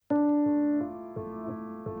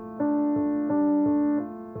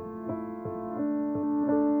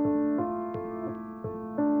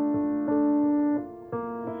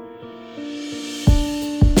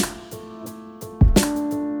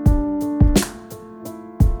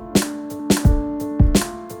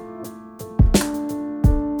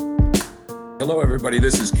Hello, everybody.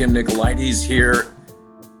 This is Kim Nicolaides here,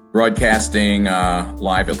 broadcasting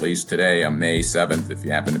live, at least today, on May 7th, if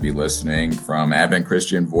you happen to be listening, from Advent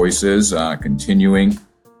Christian Voices, continuing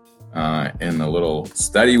in the little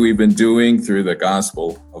study we've been doing through the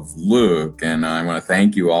Gospel of Luke. And I want to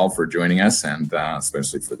thank you all for joining us, and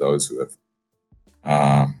especially for those who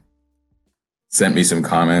have sent me some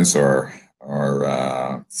comments or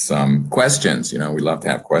some questions. You know, we love to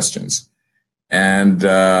have questions. And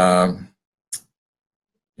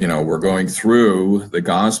we're going through the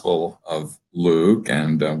Gospel of Luke,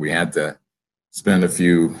 and we had to spend a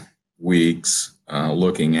few weeks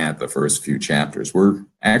looking at the first few chapters. We're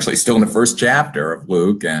actually still in the first chapter of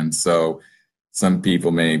Luke, and so some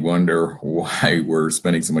people may wonder why we're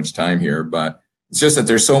spending so much time here, but it's just that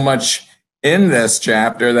there's so much in this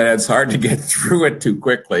chapter that it's hard to get through it too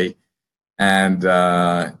quickly. And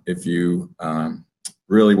if you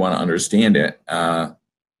really want to understand it,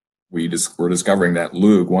 we're discovering that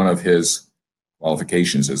Luke, one of his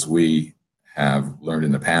qualifications, as we have learned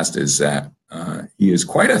in the past, is that he is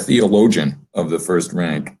quite a theologian of the first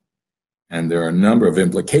rank. And there are a number of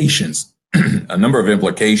implications,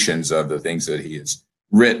 of the things that he has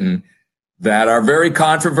written that are very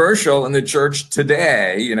controversial in the church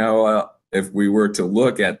today. If we were to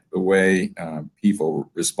look at the way people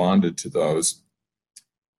responded to those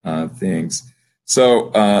things. So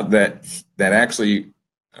that actually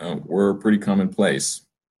were pretty commonplace.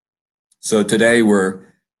 So today we're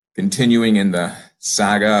continuing in the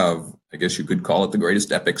saga of, I guess you could call it, the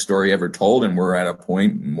greatest epic story ever told, and we're at a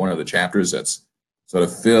point in one of the chapters that's sort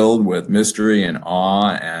of filled with mystery and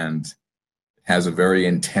awe, and has a very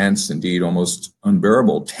intense, indeed almost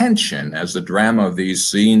unbearable tension as the drama of these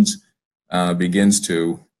scenes begins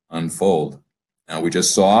to unfold. Now, we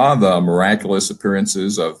just saw the miraculous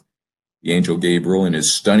appearances of the angel Gabriel in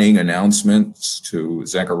his stunning announcements to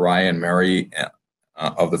Zechariah and Mary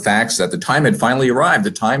of the facts that the time had finally arrived.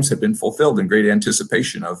 The times had been fulfilled in great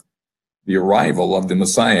anticipation of the arrival of the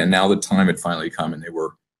Messiah. And now the time had finally come, and they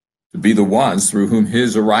were to be the ones through whom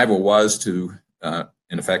his arrival was to,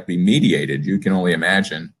 in effect, be mediated. You can only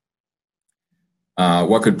imagine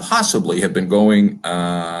what could possibly have been going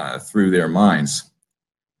through their minds.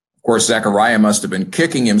 Of course, Zechariah must have been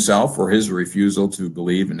kicking himself for his refusal to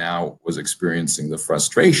believe, and now was experiencing the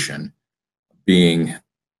frustration of being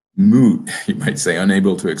mute, you might say,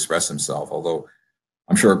 unable to express himself, although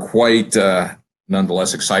I'm sure quite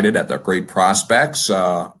nonetheless excited at the great prospects,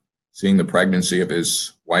 seeing the pregnancy of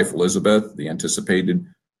his wife Elizabeth, the anticipated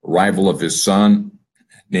arrival of his son,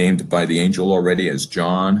 named by the angel already as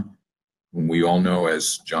John, whom we all know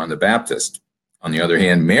as John the Baptist. On the other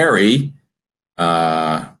hand, Mary,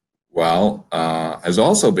 has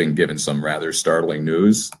also been given some rather startling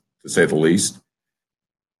news, to say the least.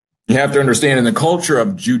 You have to understand, in the culture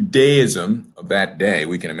of Judaism of that day,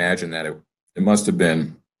 we can imagine that it must have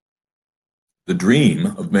been the dream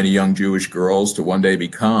of many young Jewish girls to one day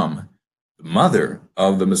become the mother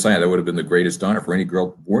of the Messiah. That would have been the greatest honor for any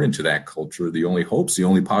girl born into that culture. The only hopes, the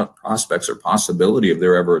only prospects or possibility of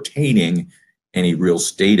their ever attaining any real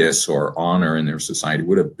status or honor in their society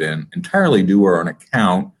would have been entirely due or on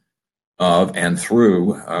account of and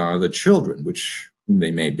through the children whom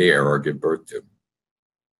they may bear or give birth to.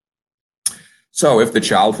 So if the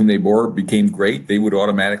child whom they bore became great, they would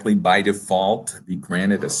automatically, by default, be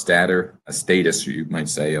granted a status, you might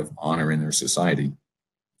say, of honor in their society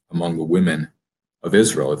among the women of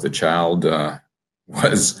Israel. If the child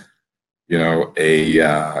was,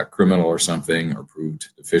 a criminal or something, or proved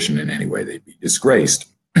deficient in any way, they'd be disgraced.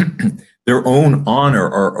 Their own honor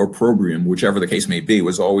or opprobrium, whichever the case may be,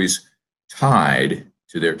 was always tied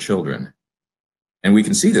to their children. And we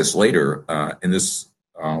can see this later in this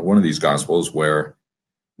one of these Gospels, where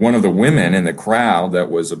one of the women in the crowd that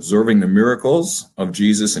was observing the miracles of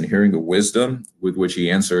Jesus and hearing the wisdom with which he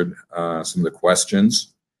answered some of the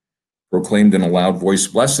questions, proclaimed in a loud voice,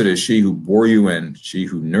 "Blessed is she who bore you and she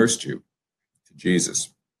who nursed you," to Jesus.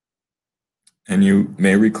 And you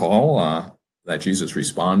may recall that Jesus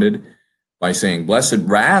responded by saying, "Blessed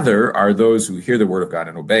rather are those who hear the word of God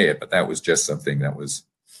and obey it," but that was just something that was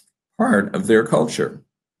part of their culture.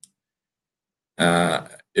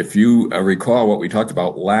 If you recall what we talked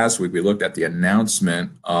about last week, we looked at the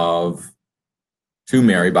announcement to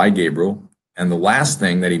Mary by Gabriel, and the last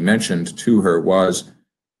thing that he mentioned to her was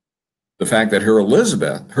the fact that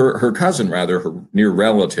her cousin, her near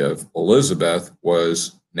relative, Elizabeth,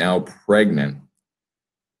 was now pregnant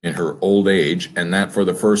in her old age, and that for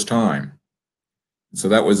the first time. So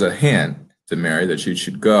that was a hint to Mary that she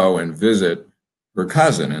should go and visit her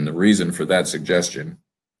cousin, and the reason for that suggestion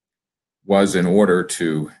was in order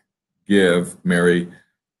to give Mary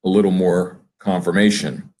a little more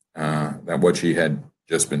confirmation that what she had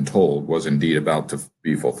just been told was indeed about to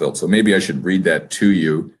be fulfilled. So maybe I should read that to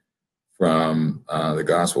you from the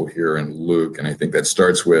gospel here in Luke. And I think that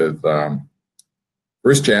starts with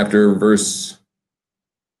first chapter, verse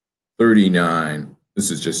 39.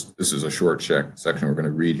 This is a short section we're going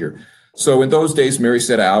to read here. So in those days, Mary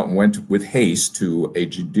set out and went with haste to a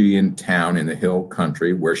Judean town in the hill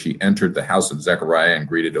country, where she entered the house of Zechariah and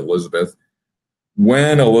greeted Elizabeth.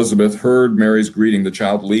 When Elizabeth heard Mary's greeting, the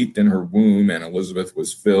child leaped in her womb, and Elizabeth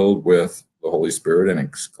was filled with the Holy Spirit and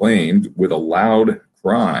exclaimed with a loud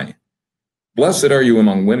cry, "Blessed are you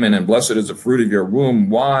among women, and blessed is the fruit of your womb.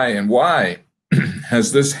 Why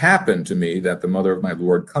has this happened to me, that the mother of my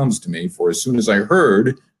Lord comes to me? For as soon as I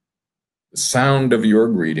heard the sound of your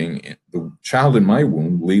greeting, the child in my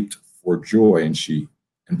womb leaped for joy,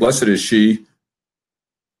 and blessed is she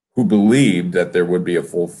who believed that there would be a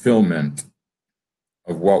fulfillment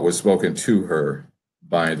of what was spoken to her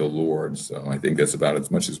by the Lord." So I think that's about as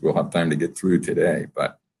much as we'll have time to get through today.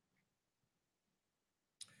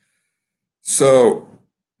 So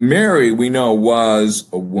Mary, we know, was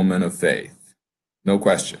a woman of faith, no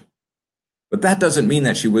question. But that doesn't mean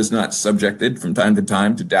that she was not subjected from time to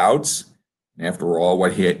time to doubts. After all,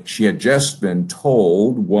 what she had just been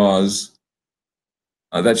told was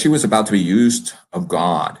that she was about to be used of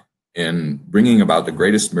God in bringing about the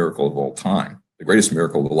greatest miracle of all time, the greatest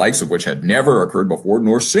miracle, the likes of which had never occurred before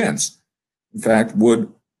nor since. In fact,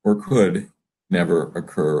 would or could never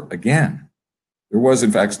occur again. There was,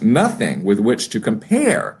 in fact, nothing with which to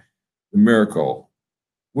compare the miracle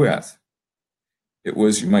with. It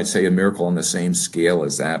was, you might say, a miracle on the same scale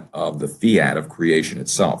as that of the fiat of creation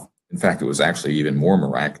itself. In fact, it was actually even more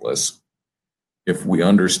miraculous if we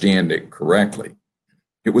understand it correctly.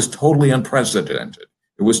 It was totally unprecedented.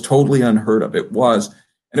 It was totally unheard of. It was,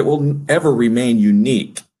 and it will ever remain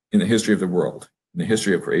unique in the history of the world, in the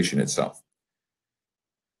history of creation itself.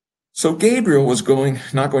 So Gabriel was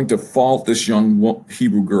not going to fault this young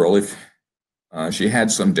Hebrew girl if she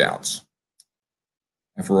had some doubts.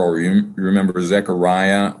 After all, you remember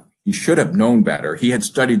Zechariah, he should have known better. He had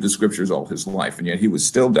studied the scriptures all his life, and yet he was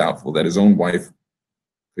still doubtful that his own wife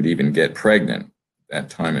could even get pregnant at that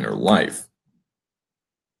time in her life.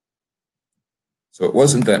 So it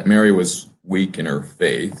wasn't that Mary was weak in her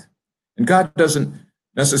faith, and God doesn't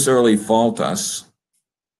necessarily fault us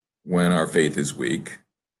when our faith is weak,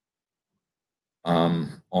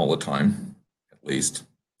 all the time, at least.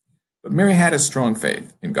 But Mary had a strong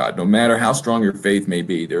faith in God. No matter how strong your faith may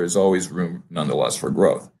be, there is always room, nonetheless, for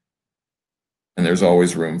growth. And there's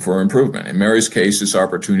always room for improvement. In Mary's case, this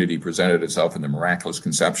opportunity presented itself in the miraculous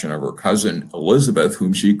conception of her cousin Elizabeth,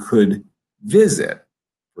 whom she could visit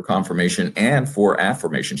for confirmation and for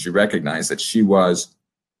affirmation. She recognized that she was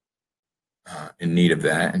in need of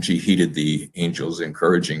that, and she heeded the angel's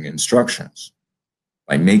encouraging instructions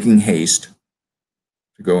by making haste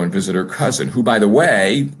to go and visit her cousin, who, by the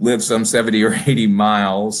way, lived some 70 or 80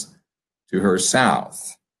 miles to her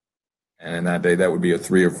south. And in that day, that would be a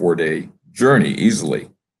 3 or 4 day journey easily.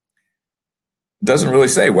 It doesn't really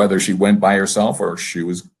say whether she went by herself or she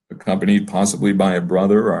was accompanied possibly by a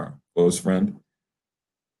brother or a close friend.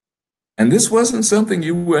 And this wasn't something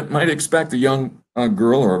you might expect a young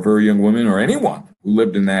girl or a very young woman or anyone who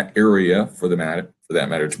lived in that area, for that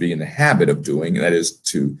matter, to be in the habit of doing. That is,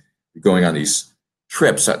 to be going on these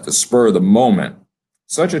trips at the spur of the moment.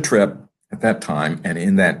 Such a trip at that time and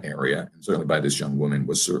in that area, and certainly by this young woman,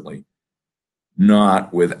 was certainly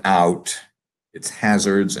not without its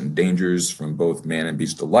hazards and dangers from both man and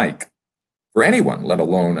beast alike, for anyone, let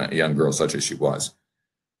alone a young girl such as she was.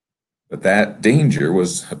 But that danger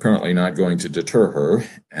was apparently not going to deter her,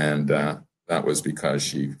 and that was because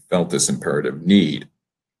she felt this imperative need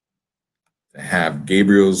to have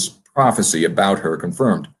Gabriel's prophecy about her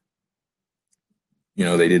confirmed. You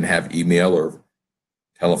know, they didn't have email or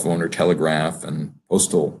telephone or telegraph, and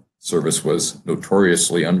postal service was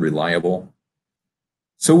notoriously unreliable.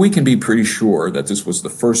 So we can be pretty sure that this was the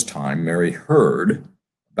first time Mary heard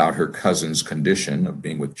about her cousin's condition of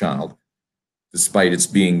being with child, despite its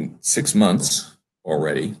being 6 months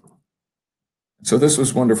already. So this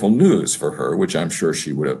was wonderful news for her, which I'm sure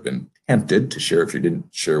she would have been tempted to share if she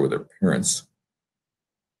didn't share with her parents,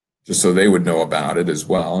 just so they would know about it as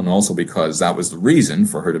well, and also because that was the reason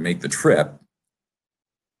for her to make the trip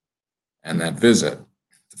and that visit,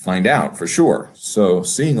 to find out for sure. So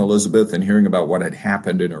seeing Elizabeth and hearing about what had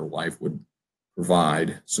happened in her life would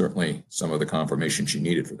provide certainly some of the confirmation she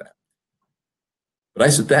needed for that. But I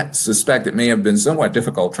suspect it may have been somewhat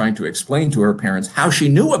difficult trying to explain to her parents how she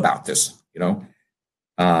knew about this.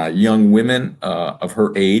 Young women of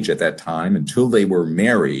her age at that time, until they were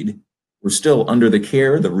married, were still under the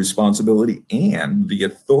care, the responsibility, and the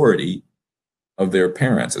authority of their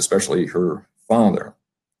parents, especially her father.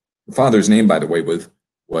 Her father's name, by the way,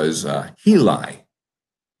 was Heli,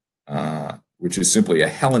 which is simply a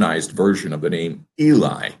Hellenized version of the name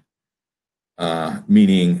Eli,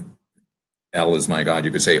 meaning El is my God,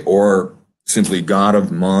 you could say, or simply God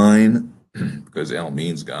of mine, because El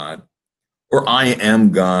means God, or I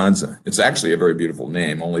am God's. It's actually a very beautiful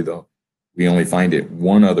name, only though we only find it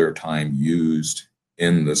one other time used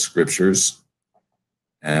in the scriptures.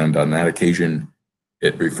 And on that occasion,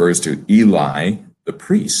 it refers to Eli, the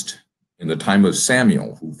priest, in the time of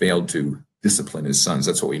Samuel, who failed to discipline his sons.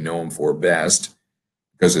 That's what we know him for best,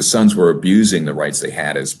 because his sons were abusing the rights they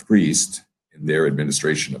had as priests in their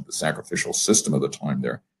administration of the sacrificial system of the time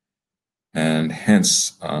there. And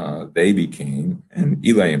hence they became, and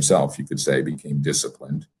Eli himself, you could say, became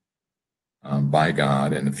disciplined by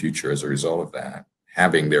God in the future as a result of that,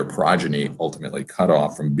 having their progeny ultimately cut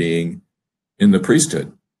off from being in the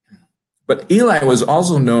priesthood. But Eli was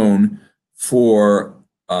also known for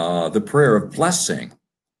the prayer of blessing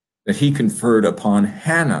that he conferred upon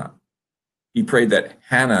Hannah. He prayed that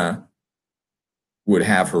Hannah would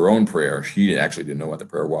have her own prayer. She actually didn't know what the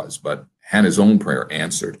prayer was, but Hannah's own prayer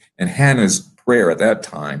answered. And Hannah's prayer at that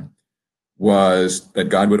time was that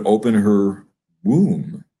God would open her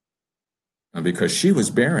womb because she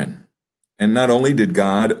was barren. And not only did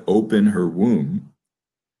God open her womb,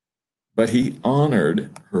 but he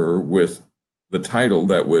honored her with the title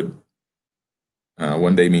that would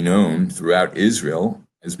one day be known throughout Israel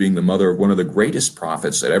as being the mother of one of the greatest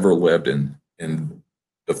prophets that ever lived in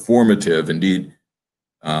the formative, indeed,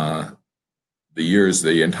 the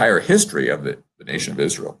entire history of the nation of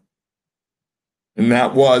Israel. And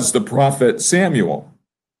that was the prophet Samuel,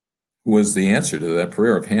 who was the answer to that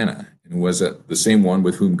prayer of Hannah, and was the same one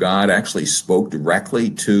with whom God actually spoke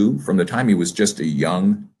directly to from the time he was just a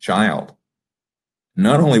young child.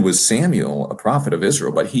 Not only was Samuel a prophet of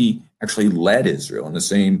Israel, but he actually led Israel in the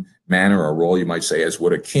same manner or role, you might say, as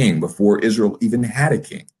would a king before Israel even had a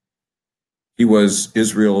king. He was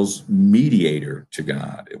Israel's mediator to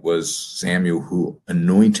God. It was Samuel who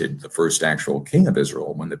anointed the first actual king of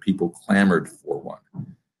Israel when the people clamored for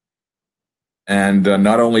one. And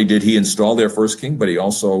not only did he install their first king, but he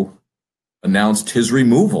also announced his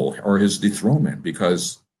removal or his dethronement,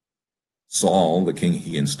 because Saul, the king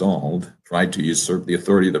he installed, tried to usurp the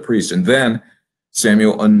authority of the priest. And then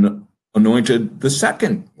Samuel anointed the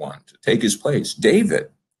second one to take his place, David,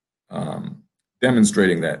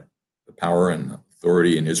 demonstrating that the power and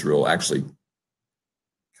authority in Israel actually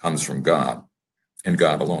comes from God and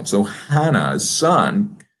God alone. So Hannah's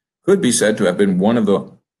son could be said to have been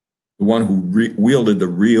the one who wielded the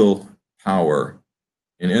real power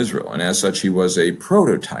in Israel. And as such, he was a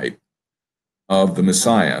prototype of the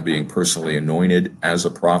Messiah, being personally anointed as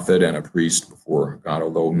a prophet and a priest before God,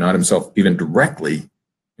 although not himself even directly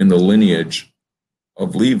in the lineage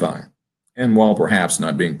of Levi. And while perhaps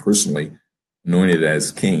not being personally anointed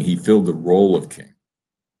as king, he filled the role of king.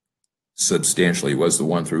 Substantially was the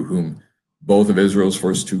one through whom both of Israel's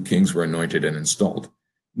first two kings were anointed and installed.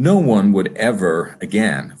 No one would ever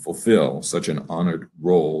again fulfill such an honored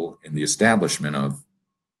role in the establishment of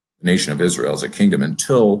the nation of Israel as a kingdom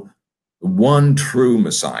until the one true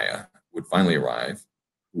Messiah would finally arrive,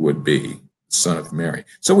 who would be the son of Mary.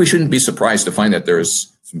 So we shouldn't be surprised to find that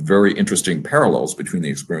there's some very interesting parallels between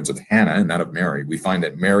the experience of Hannah and that of Mary. We find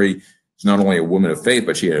that Mary is not only a woman of faith,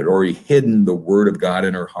 but she had already hidden the word of God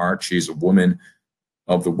in her heart. She's a woman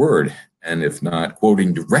of the word. And if not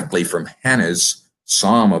quoting directly from Hannah's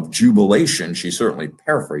psalm of jubilation, she certainly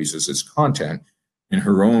paraphrases its content in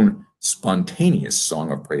her own spontaneous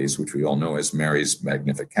song of praise, which we all know as Mary's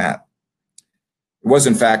Magnificat. It was,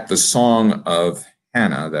 in fact, the song of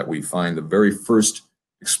Hannah that we find the very first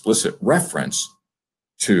explicit reference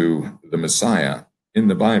to the Messiah in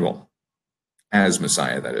the Bible, as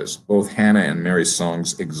Messiah, that is. Both Hannah and Mary's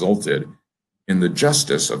songs exulted in the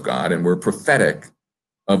justice of God and were prophetic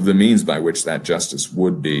of the means by which that justice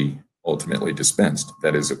would be ultimately dispensed.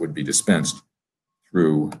 That is, it would be dispensed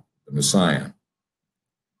through the Messiah.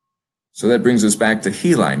 So that brings us back to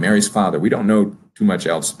Heli, Mary's father. We don't know too much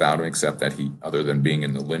else about him except that other than being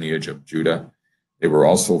in the lineage of Judah, they were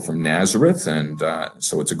also from Nazareth, and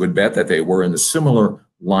so it's a good bet that they were in the similar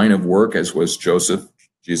line of work as was Joseph,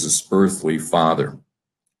 Jesus' earthly father.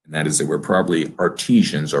 And that is, they were probably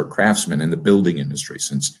artisans or craftsmen in the building industry,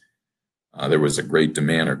 since there was a great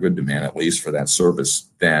demand, or good demand at least, for that service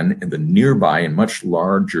then in the nearby and much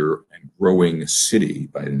larger and growing city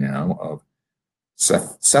by now of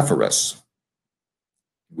Sepphoris,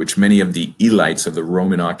 which many of the elites of the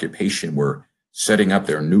Roman occupation were setting up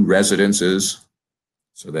their new residences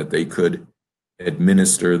so that they could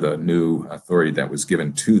administer the new authority that was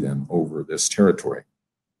given to them over this territory.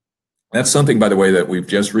 That's something, by the way, that we've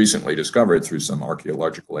just recently discovered through some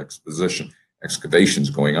archaeological excavations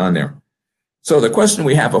going on there. So the question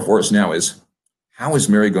we have before us now is, how is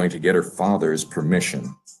Mary going to get her father's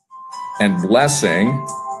permission and blessing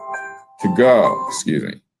to go? Excuse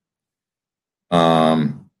me.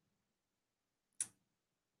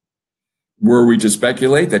 Were we to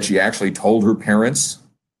speculate that she actually told her parents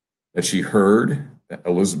that she heard that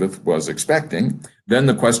Elizabeth was expecting, then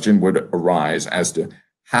the question would arise as to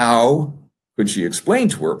how could she explain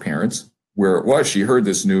to her parents where it was she heard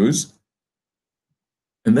this news?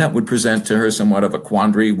 And that would present to her somewhat of a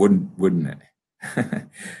quandary, wouldn't it?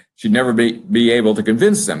 She'd never be able to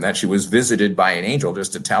convince them that she was visited by an angel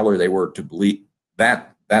just to tell her they were to believe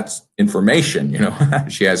that. That's information,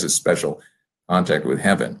 she has a special contact with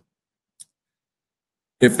heaven,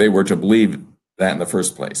 if they were to believe that in the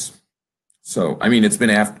first place. So, it's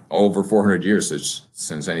been over 400 years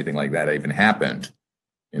since anything like that even happened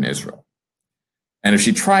in Israel. And if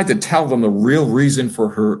she tried to tell them the real reason for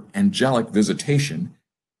her angelic visitation,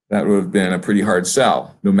 that would have been a pretty hard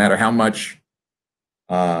sell, no matter how much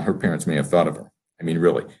her parents may have thought of her.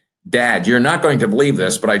 Really. Dad, you're not going to believe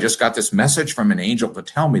this, but I just got this message from an angel to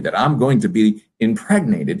tell me that I'm going to be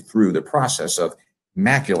impregnated through the process of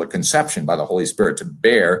immaculate conception by the Holy Spirit to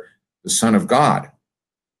bear the Son of God.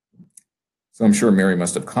 So I'm sure Mary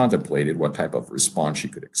must have contemplated what type of response she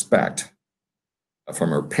could expect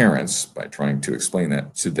from her parents by trying to explain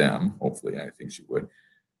that to them. Hopefully, I think she would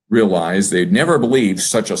realize they'd never believe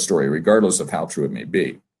such a story, regardless of how true it may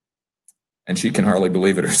be. And she can hardly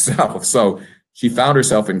believe it herself. So she found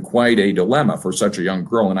herself in quite a dilemma for such a young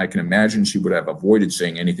girl, and I can imagine she would have avoided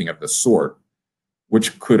saying anything of the sort,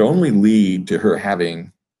 which could only lead to her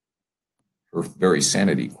having her very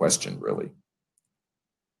sanity questioned, really.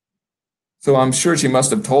 So I'm sure she must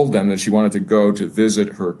have told them that she wanted to go to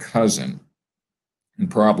visit her cousin, and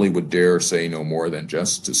probably would dare say no more than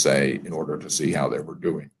just to say in order to see how they were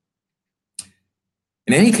doing.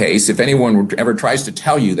 In any case, if anyone ever tries to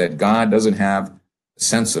tell you that God doesn't have a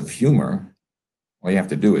sense of humor, all you have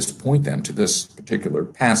to do is point them to this particular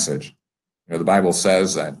passage. The Bible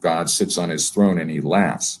says that God sits on his throne and he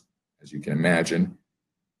laughs. As you can imagine,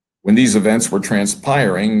 when these events were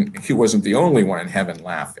transpiring, he wasn't the only one in heaven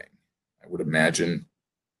laughing. I would imagine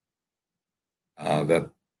that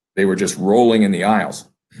they were just rolling in the aisles.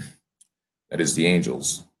 That is, the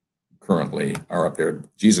angels currently are up there.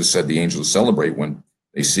 Jesus said the angels celebrate when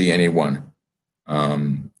they see anyone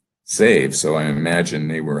saved. So I imagine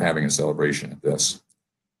they were having a celebration at this.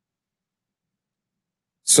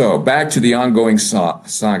 So back to the ongoing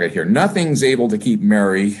saga here. Nothing's able to keep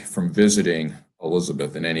Mary from visiting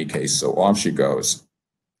Elizabeth in any case. So off she goes.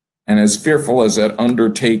 And as fearful as that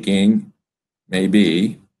undertaking may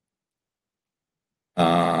be,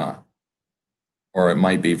 or it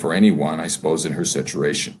might be for anyone, I suppose, in her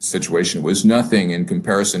situation was nothing in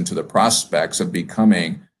comparison to the prospects of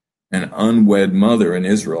becoming an unwed mother in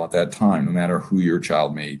Israel at that time, no matter who your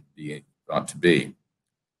child may be thought to be.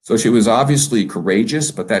 So she was obviously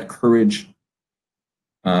courageous, but that courage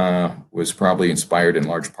was probably inspired in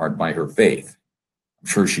large part by her faith. I'm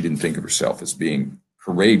sure she didn't think of herself as being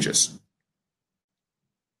courageous.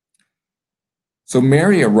 So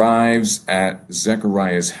Mary arrives at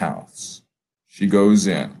Zechariah's house. She goes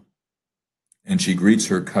in and she greets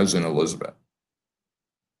her cousin Elizabeth.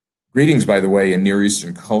 Greetings, by the way, in Near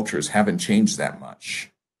Eastern cultures haven't changed that much.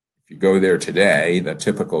 If you go there today, the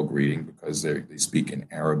typical greeting, because they speak in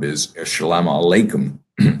Arab, is Assalamu alaikum,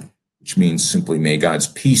 which means simply may God's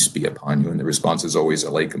peace be upon you. And the response is always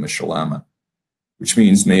alaikum assalam, which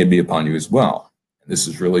means may it be upon you as well. And this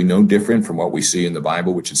is really no different from what we see in the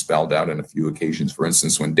Bible, which is spelled out on a few occasions. For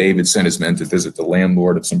instance, when David sent his men to visit the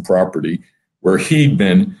landlord of some property where he'd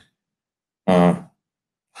been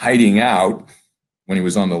hiding out when he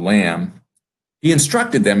was on the lam, he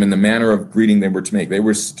instructed them in the manner of greeting they were to make. They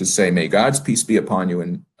were to say, may God's peace be upon you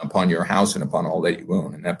and upon your house and upon all that you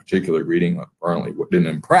own. And that particular greeting apparently didn't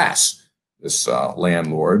impress this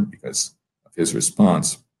landlord because of his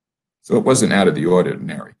response. So it wasn't out of the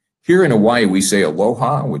ordinary. Here in Hawaii, we say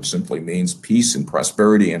aloha, which simply means peace and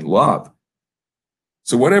prosperity and love.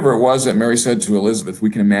 So whatever it was that Mary said to Elizabeth, we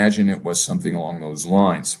can imagine it was something along those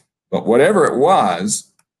lines. But whatever it was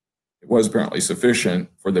apparently sufficient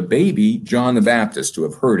for the baby, John the Baptist, to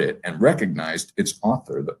have heard it and recognized its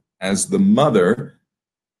author as the mother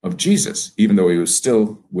of Jesus, even though he was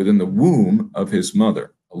still within the womb of his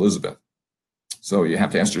mother, Elizabeth. So you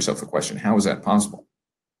have to ask yourself the question, how is that possible?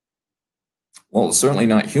 Well, it's certainly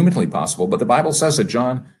not humanly possible, but the Bible says that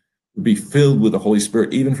John would be filled with the Holy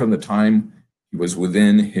Spirit even from the time he was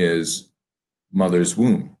within his mother's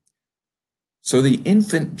womb. So the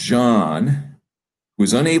infant John, who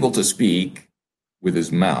was unable to speak with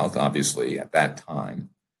his mouth, obviously, at that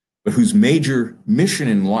time, but whose major mission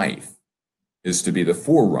in life is to be the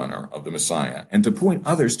forerunner of the Messiah and to point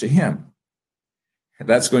others to him.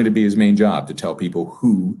 That's going to be his main job, to tell people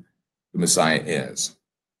who the Messiah is.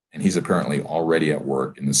 And he's apparently already at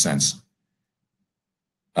work in the sense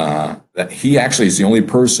that he actually is the only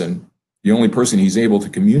person he's able to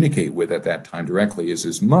communicate with at that time directly is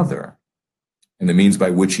his mother. And the means by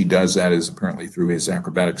which he does that is apparently through his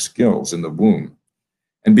acrobatic skills in the womb.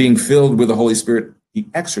 And being filled with the Holy Spirit, he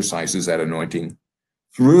exercises that anointing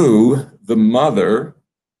through the mother,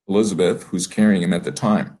 Elizabeth, who's carrying him at the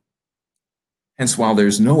time. Hence, while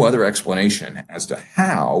there's no other explanation as to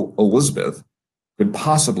how Elizabeth could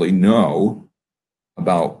possibly know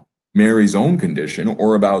about Mary's own condition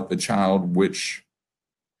or about the child which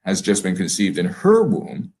has just been conceived in her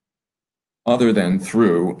womb, other than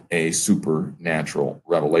through a supernatural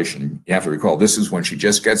revelation. You have to recall, this is when she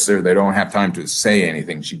just gets there. They don't have time to say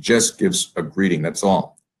anything. She just gives a greeting, that's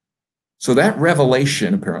all. So that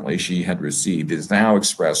revelation, apparently, she had received is now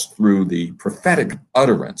expressed through the prophetic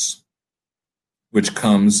utterance, which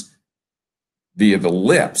comes via the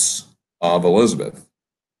lips of Elizabeth.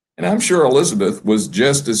 And I'm sure Elizabeth was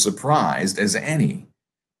just as surprised as any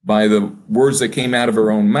by the words that came out of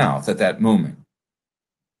her own mouth at that moment.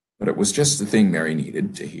 But it was just the thing Mary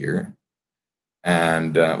needed to hear.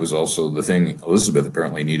 And it was also the thing Elizabeth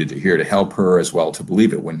apparently needed to hear to help her as well to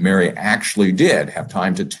believe it when Mary actually did have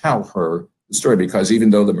time to tell her the story. Because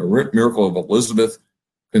even though the miracle of Elizabeth's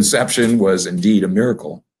conception was indeed a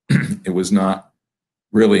miracle, it was not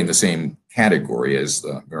really in the same category as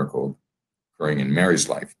the miracle occurring in Mary's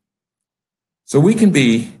life. So we can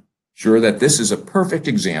be sure that this is a perfect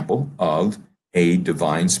example of a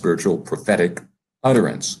divine spiritual prophetic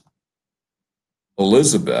utterance.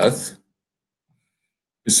 Elizabeth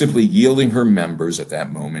is simply yielding her members at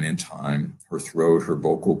that moment in time, her throat, her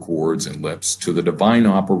vocal cords, and lips, to the divine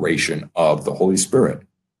operation of the Holy Spirit.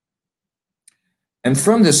 And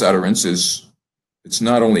from this utterance it's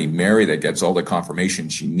not only Mary that gets all the confirmation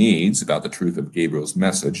she needs about the truth of Gabriel's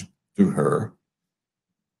message to her,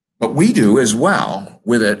 but we do as well.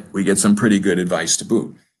 With it, we get some pretty good advice to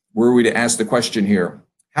boot. Were we to ask the question here,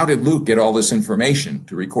 how did Luke get all this information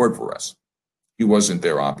to record for us? He wasn't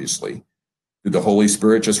there, obviously. Did the Holy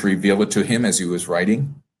Spirit just reveal it to him as he was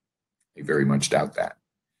writing? I very much doubt that.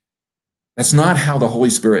 That's not how the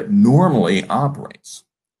Holy Spirit normally operates.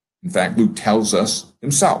 In fact, Luke tells us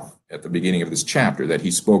himself at the beginning of this chapter that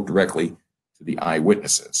he spoke directly to the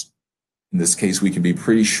eyewitnesses. In this case, we can be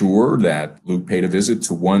pretty sure that Luke paid a visit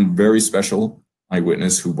to one very special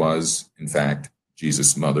eyewitness who was, in fact,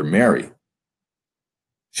 Jesus' mother, Mary.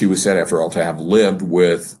 She was said, after all, to have lived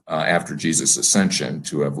with, after Jesus' ascension,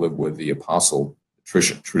 to have lived with the apostle.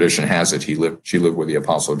 Tradition has it she lived with the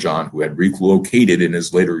apostle John, who had relocated in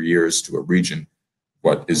his later years to a region,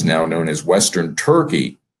 what is now known as Western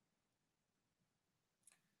Turkey.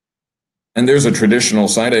 And there's a traditional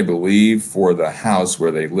site, I believe, for the house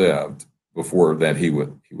where they lived before that he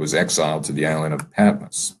was exiled to the island of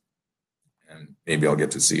Patmos. And maybe I'll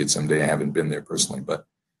get to see it someday. I haven't been there personally, but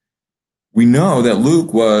we know that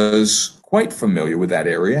Luke was quite familiar with that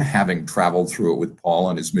area, having traveled through it with Paul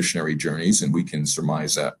on his missionary journeys, and we can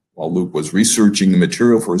surmise that while Luke was researching the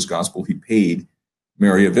material for his gospel, he paid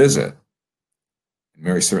Mary a visit. And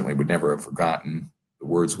Mary certainly would never have forgotten the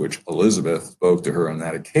words which Elizabeth spoke to her on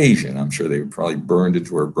that occasion. I'm sure they were probably burned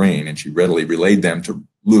into her brain, and she readily relayed them to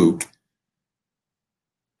Luke,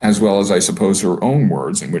 as well as, I suppose, her own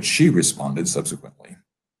words in which she responded subsequently,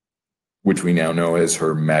 which we now know as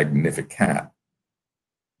her Magnificat.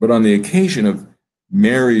 But on the occasion of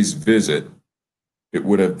Mary's visit, it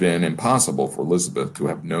would have been impossible for Elizabeth to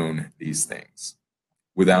have known these things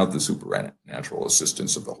without the supernatural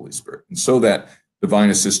assistance of the Holy Spirit. And so that divine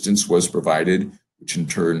assistance was provided, which in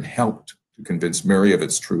turn helped to convince Mary of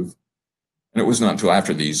its truth. And it was not until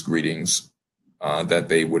after these greetings that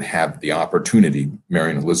they would have the opportunity,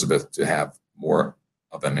 Mary and Elizabeth, to have more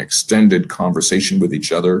of an extended conversation with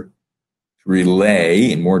each other, to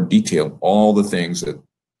relay in more detail all the things that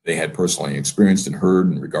they had personally experienced and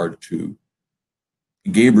heard in regard to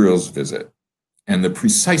Gabriel's visit and the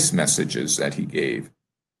precise messages that he gave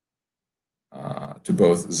to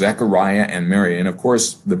both Zechariah and Mary. And of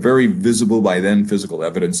course, the very visible by then physical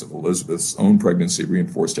evidence of Elizabeth's own pregnancy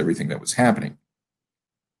reinforced everything that was happening.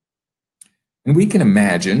 And we can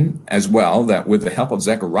imagine as well that with the help of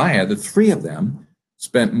Zechariah, the three of them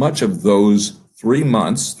spent much of those 3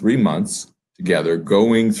 months together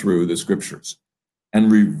going through the scriptures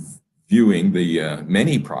and reviewing the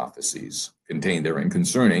many prophecies contained therein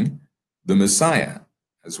concerning the Messiah,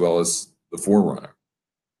 as well as the forerunner.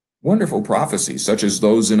 Wonderful prophecies, such as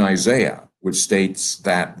those in Isaiah, which states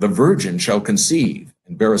that the virgin shall conceive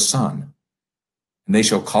and bear a son, and they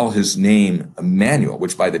shall call his name Emmanuel,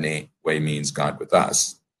 which by the way means God with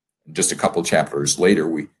us. And just a couple chapters later,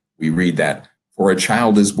 we read that, for a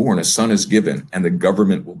child is born, a son is given, and the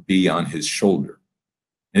government will be on his shoulder.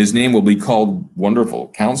 And his name will be called Wonderful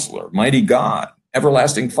Counselor, Mighty God,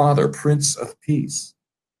 Everlasting Father, Prince of Peace.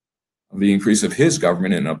 Of the increase of his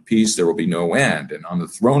government and of peace there will be no end, and on the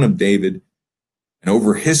throne of David and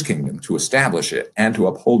over his kingdom to establish it and to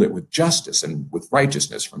uphold it with justice and with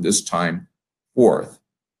righteousness from this time forth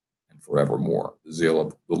and forevermore. The zeal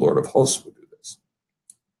of the Lord of hosts will do this.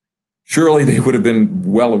 Surely they would have been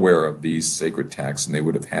well aware of these sacred texts, and they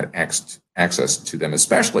would have had access to them,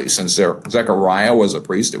 especially since Zechariah was a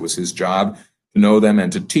priest. It was his job to know them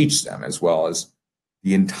and to teach them, as well as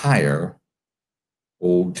the entire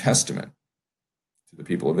Old Testament to the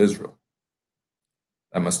people of Israel.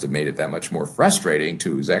 That must have made it that much more frustrating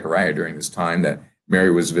to Zechariah during this time that Mary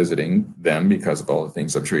was visiting them, because of all the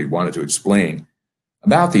things I'm sure he wanted to explain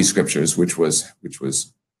about these scriptures, which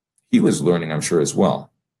he was learning, I'm sure, as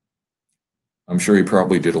well. I'm sure he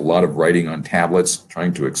probably did a lot of writing on tablets,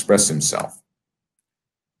 trying to express himself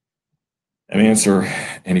and answer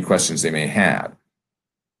any questions they may have.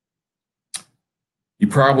 He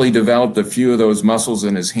probably developed a few of those muscles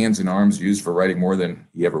in his hands and arms used for writing more than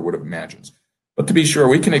he ever would have imagined. But to be sure,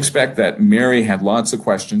 we can expect that Mary had lots of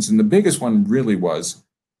questions, and the biggest one really was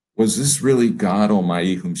this really God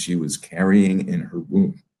Almighty whom she was carrying in her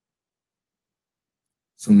womb?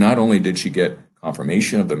 So not only did she get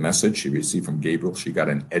confirmation of the message she received from Gabriel, she got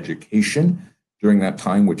an education during that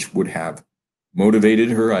time, which would have motivated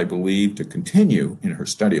her, I believe, to continue in her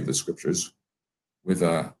study of the scriptures with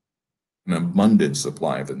an abundant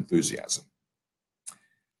supply of enthusiasm.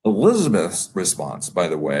 Elizabeth's response, by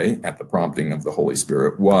the way, at the prompting of the Holy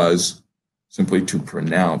Spirit, was simply to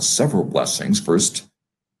pronounce several blessings, first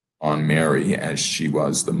on Mary, as she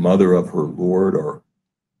was the mother of her Lord, or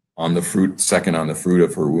second on the fruit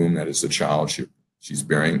of her womb, that is the child she's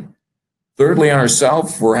bearing. Thirdly, on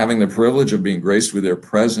herself for having the privilege of being graced with their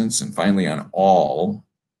presence, and finally on all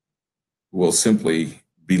who will simply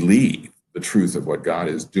believe the truth of what God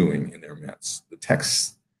is doing in their midst. The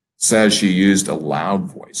text says she used a loud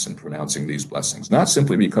voice in pronouncing these blessings, not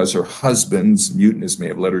simply because her husband's muteness may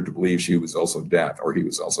have led her to believe she was also deaf, or he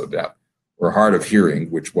was also deaf, or hard of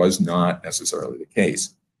hearing, which was not necessarily the case.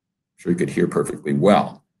 I'm sure he could hear perfectly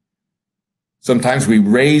well. Sometimes we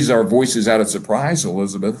raise our voices out of surprise.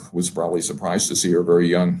 Elizabeth was probably surprised to see her very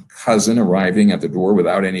young cousin arriving at the door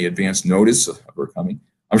without any advance notice of her coming.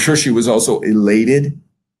 I'm sure she was also elated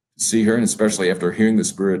to see her, and especially after hearing the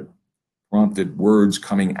Spirit-prompted words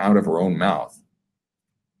coming out of her own mouth.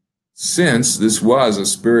 Since this was a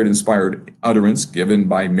Spirit-inspired utterance given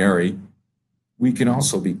by Mary, we can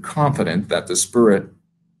also be confident that the Spirit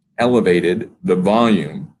elevated the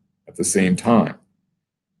volume at the same time.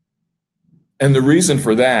 And the reason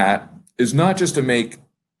for that is not just to make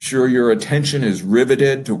sure your attention is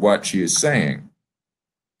riveted to what she is saying,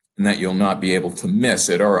 and that you'll not be able to miss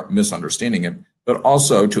it or misunderstanding it, but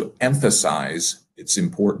also to emphasize its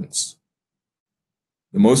importance.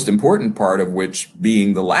 The most important part of which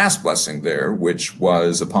being the last blessing there, which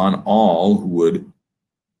was upon all who would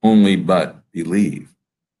only but believe.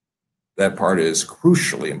 That part is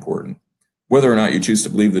crucially important. Whether or not you choose to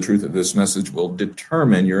believe the truth of this message will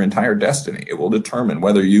determine your entire destiny. It will determine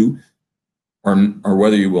whether you or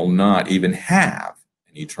whether you will not even have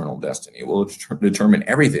an eternal destiny. It will determine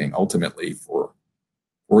everything ultimately for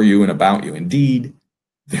you and about you. Indeed,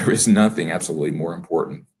 there is nothing absolutely more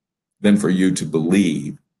important than for you to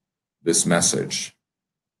believe this message.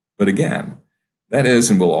 But again, that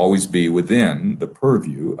is and will always be within the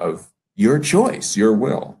purview of your choice, your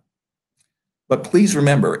will. But please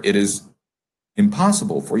remember, it is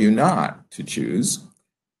impossible for you not to choose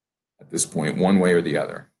at this point one way or the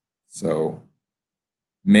other. So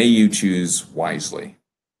may you choose wisely.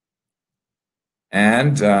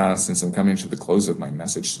 And since I'm coming to the close of my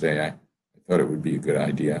message today, I thought it would be a good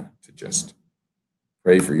idea to just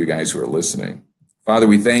pray for you guys who are listening. Father,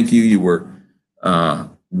 we thank you. You were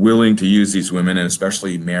willing to use these women, and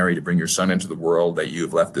especially Mary, to bring your son into the world, that you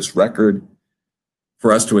have left this record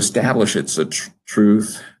for us to establish its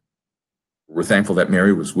truth. We're thankful that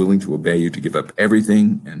Mary was willing to obey you, to give up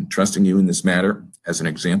everything and trusting you in this matter as an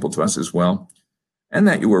example to us as well. and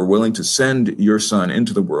that you were willing to send your Son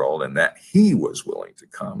into the world, and that he was willing to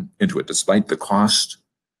come into it despite the cost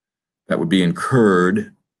that would be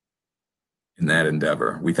incurred in that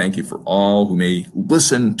endeavor. We thank you for all who may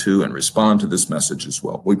listen to and respond to this message as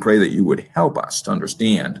well. We pray that you would help us to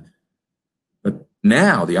understand that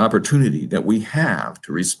now the opportunity that we have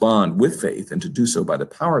to respond with faith and to do so by the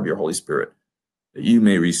power of your Holy Spirit, that you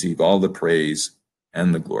may receive all the praise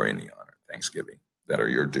and the glory and the honor, thanksgiving that are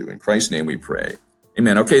your due. In Christ's name we pray.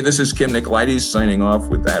 Amen. Okay, this is Kim Nicolaides signing off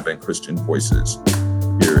with Advent Christian Voices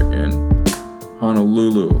here in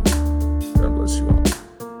Honolulu. God bless you all.